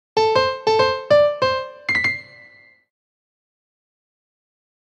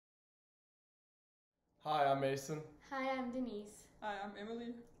Hi, I'm Mason. Hi, I'm Denise. Hi, I'm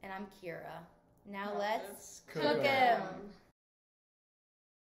Emily. And I'm Kira. Now let's cook 'em.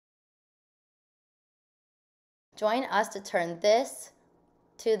 Join us to turn this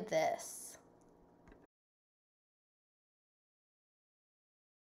to this.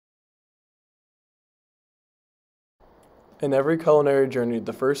 In every culinary journey,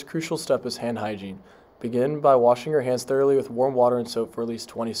 the first crucial step is hand hygiene. Begin by washing your hands thoroughly with warm water and soap for at least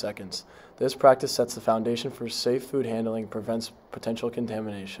 20 seconds. This practice sets the foundation for safe food handling and prevents potential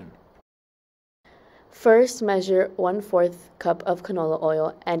contamination. First, measure 1/4 cup of canola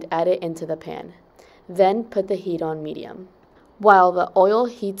oil and add it into the pan. Then put the heat on medium. While the oil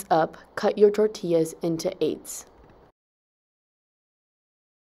heats up, cut your tortillas into eighths.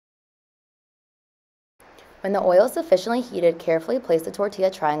 When the oil is sufficiently heated, carefully place the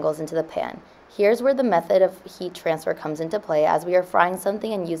tortilla triangles into the pan. Here's where the method of heat transfer comes into play, as we are frying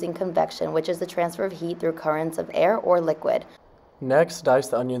something and using convection, which is the transfer of heat through currents of air or liquid. Next, dice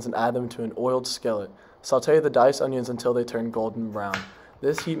the onions and add them to an oiled skillet. Saute the diced onions until they turn golden brown.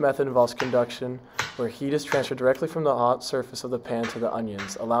 This heat method involves conduction, where heat is transferred directly from the hot surface of the pan to the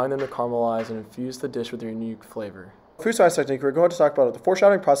onions, allowing them to caramelize and infuse the dish with their unique flavor. Food science technique, we're going to talk about the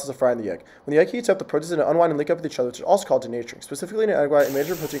foreshadowing process of frying the egg. When the egg heats up, the proteins unwind and link up with each other, which is also called denaturing. Specifically in an egg white, a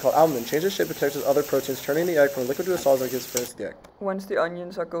major protein called albumin changes shape and texture with other proteins, turning the egg from a liquid to a solid that gives first to the egg. Once the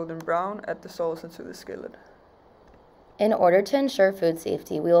onions are golden brown, add the sauce into the skillet. In order to ensure food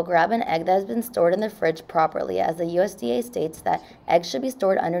safety, we will grab an egg that has been stored in the fridge properly, as the USDA states that eggs should be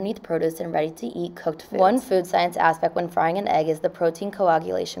stored underneath produce and ready-to-eat cooked foods. One food science aspect when frying an egg is the protein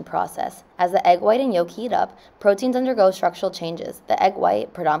coagulation process. As the egg white and yolk heat up, proteins undergo structural changes. The egg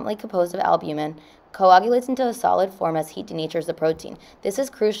white, predominantly composed of albumin, coagulates into a solid form as heat denatures the protein. This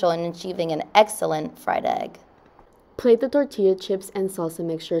is crucial in achieving an excellent fried egg. Plate the tortilla chips and salsa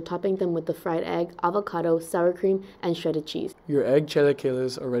mixture, topping them with the fried egg, avocado, sour cream, and shredded cheese. Your egg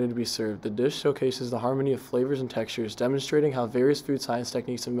chilaquiles are ready to be served. The dish showcases the harmony of flavors and textures, demonstrating how various food science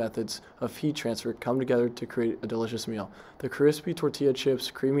techniques and methods of heat transfer come together to create a delicious meal. The crispy tortilla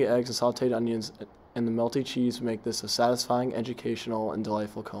chips, creamy eggs, and sauteed onions, and the melty cheese make this a satisfying, educational, and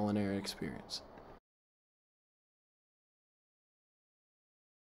delightful culinary experience.